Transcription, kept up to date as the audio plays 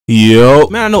Yo,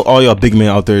 man, I know all y'all big men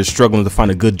out there is struggling to find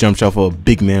a good jump shot for a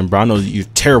big man, bro. I know you're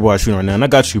terrible at shooting right now, and I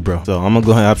got you, bro. So I'm gonna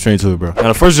go ahead and hop straight into it, bro. Now,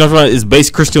 the first jump shot is base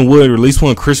Christian Wood, release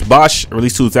 1 Chris Bosch,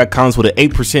 release 2 Zach Collins with an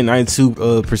 8%,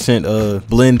 92%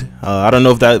 blend. I don't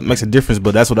know if that makes a difference,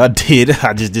 but that's what I did.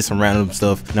 I just did some random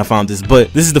stuff, and I found this.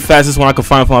 But this is the fastest one I could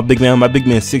find for my big man. My big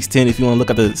man is 6'10". If you want to look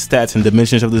at the stats and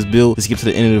dimensions of this build, just skip to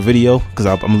the end of the video, because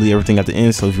I'm gonna leave everything at the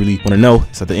end. So if you really want to know,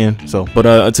 it's at the end. So,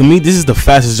 but to me, this is the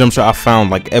fastest jump shot I found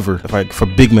like ever, like for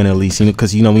big men at least, you know,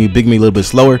 because you know when you big me a little bit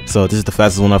slower. So this is the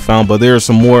fastest one I found, but there are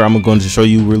some more I'm going to show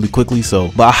you really quickly.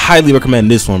 So, but I highly recommend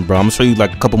this one, bro. I'm gonna show you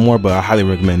like a couple more, but I highly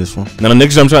recommend this one. Now the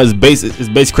next jump shot is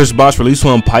base Chris Bosch, release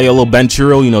 1 Paolo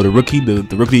Banchero, you know, the rookie, the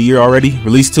rookie of the year already.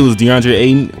 Release 2 is DeAndre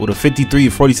Ayton with a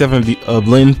 53-47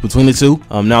 blend between the two.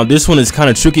 Now this one is kind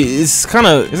of tricky. It's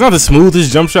not the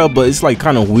smoothest jump shot, but it's like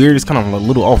kind of weird. It's kind of a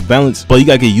little off balance, but you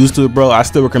gotta get used to it, bro. I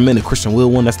still recommend the Christian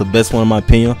Wood one. That's the best one in my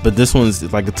opinion. But this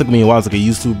one's like, it took me a while to get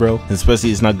used to, bro. And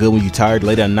especially it's not good when you're tired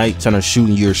late at night trying to shoot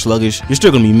and you're sluggish. You're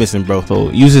still gonna be missing, bro. So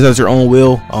use it as your own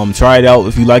will. Try it out.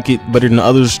 If you like it better than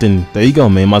others, then there you go,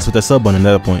 man. Might as well put that sub button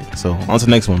at that point. So on to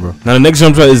the next one, bro. Now the next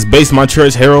jump shot is base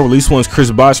Montrezl Harrell. Release 1 is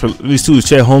Chris Bosch. Release 2 is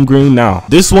Chet Holmgren. Now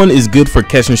this one is good for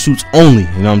catch and shoots only.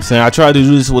 You know what I'm saying? I tried to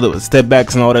do this with step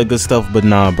backs and all that good stuff, but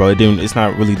nah, bro. It's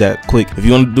not really that quick. If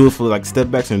you want to do it for like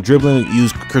step backs and dribbling,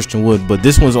 use Christian Wood. But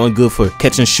this one's only good for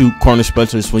catch and shoot corner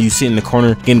specialists. When you sit in the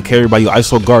corner getting carried by your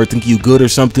ISO guard, think you good or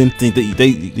something, think that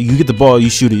you get the ball, you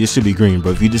shoot it, it should be green.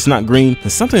 But if you're just not green, then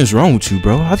something is wrong with you,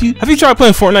 bro. Have you tried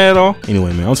playing Fortnite at all?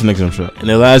 Anyway, man, on to the next jump shot. And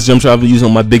the last jump shot I'll be using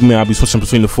on my big man, I'll be switching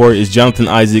between the 4 is Jonathan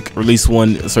Isaac. Release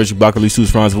 1 Serge Ibaka, release 2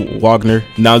 is Franz Wagner.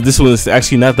 Now this one is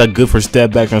actually not that good for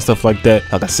step backs and stuff like that.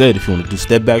 Like I said, if you want to do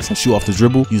step backs and shoot off the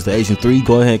dribble, use the Asian 3.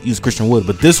 Go ahead and use Christian Wood.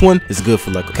 But this one is good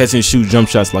for like catch and shoot jump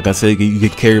shots. Like I said, you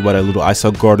get carried by that little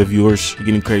ISO guard of yours. You're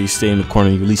getting carried, you stay in the corner,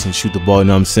 you release and shoot the ball. You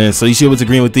know what I'm saying? So you should be able to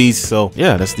green with these. So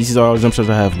yeah, these are all the jump shots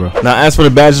I have, bro. Now as for the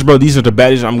badges, bro, these are the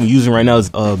badges I'm using right now.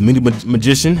 Is Mini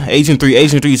Magician, Agent 3.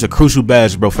 Agent 3 is a crucial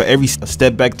badge, bro. For every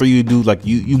step back 3 you do, like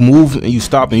you move and you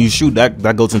stop and you shoot,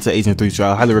 that goes into Agent 3. So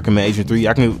I highly recommend Agent 3.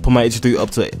 I can put my Agent 3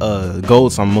 up to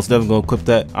gold, so I'm most definitely gonna equip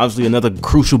that. Obviously another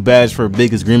crucial badge for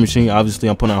biggest green machine. Obviously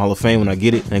I'm putting on Hall of Fame when I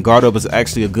get it. And guard up is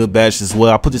actually a good badge as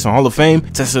well. I put this on Hall of Fame,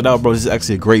 test it out, bro. This is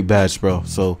actually a great badge, bro.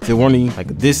 So if you're wanting like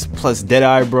this plus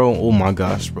Deadeye, bro, oh my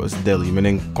gosh, bro, it's deadly, man.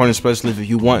 Then corner specialist, if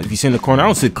you sit in the corner, I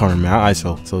don't sit corner, man, I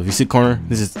ISO. So if you sit corner,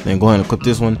 then go ahead and equip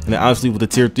this one. And then obviously with the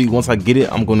tier 3, once I get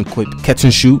it, I'm going to equip catch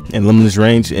and shoot and limitless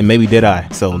range and maybe Deadeye.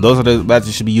 So those are the badges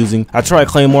you should be using. I tried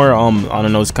Claymore. I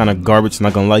don't know, it's kind of garbage,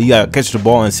 not gonna lie. You gotta catch the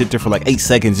ball and sit there for like 8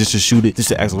 seconds just to shoot it, just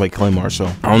to activate Claymore.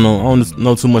 So I don't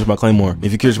know too much about Claymore.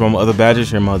 If you're curious about my other badges,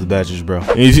 here are my other badges, bro.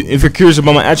 And if you're curious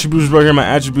about my attributes, bro, here are my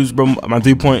attributes, bro. My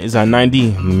 3-point is at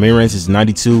 90, my mid range is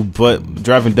 92, but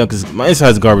driving dunk is, my inside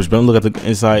is garbage, bro. Look at the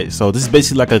inside. So this is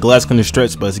basically like a glass cleaner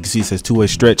stretch, but as you can see, it says 2-way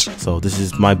stretch. So this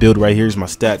is my build right here. Is my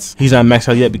stats. He's not maxed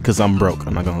out yet because I'm broke.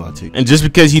 I'm not gonna lie to you. And just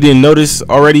because you didn't notice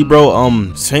already, bro,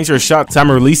 change your shot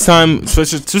timer release time. Switch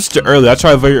to early. I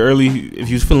tried very early. If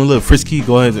you're feeling a little frisky,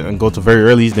 go ahead and go to very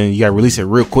early. Then you gotta release it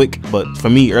real quick. But for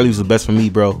me, early was the best for me,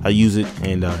 bro. I use it,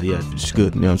 and yeah, it's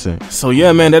good. You know what I'm saying? So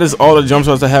yeah, man, that is all the jump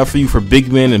shots I have for you for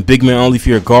big men and big men only. If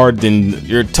you're a guard, then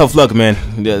you're tough luck, man.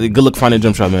 Yeah, good luck finding a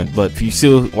jump shot, man. But if you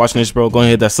still watching this, bro, go ahead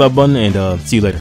and hit that sub button, and see you later.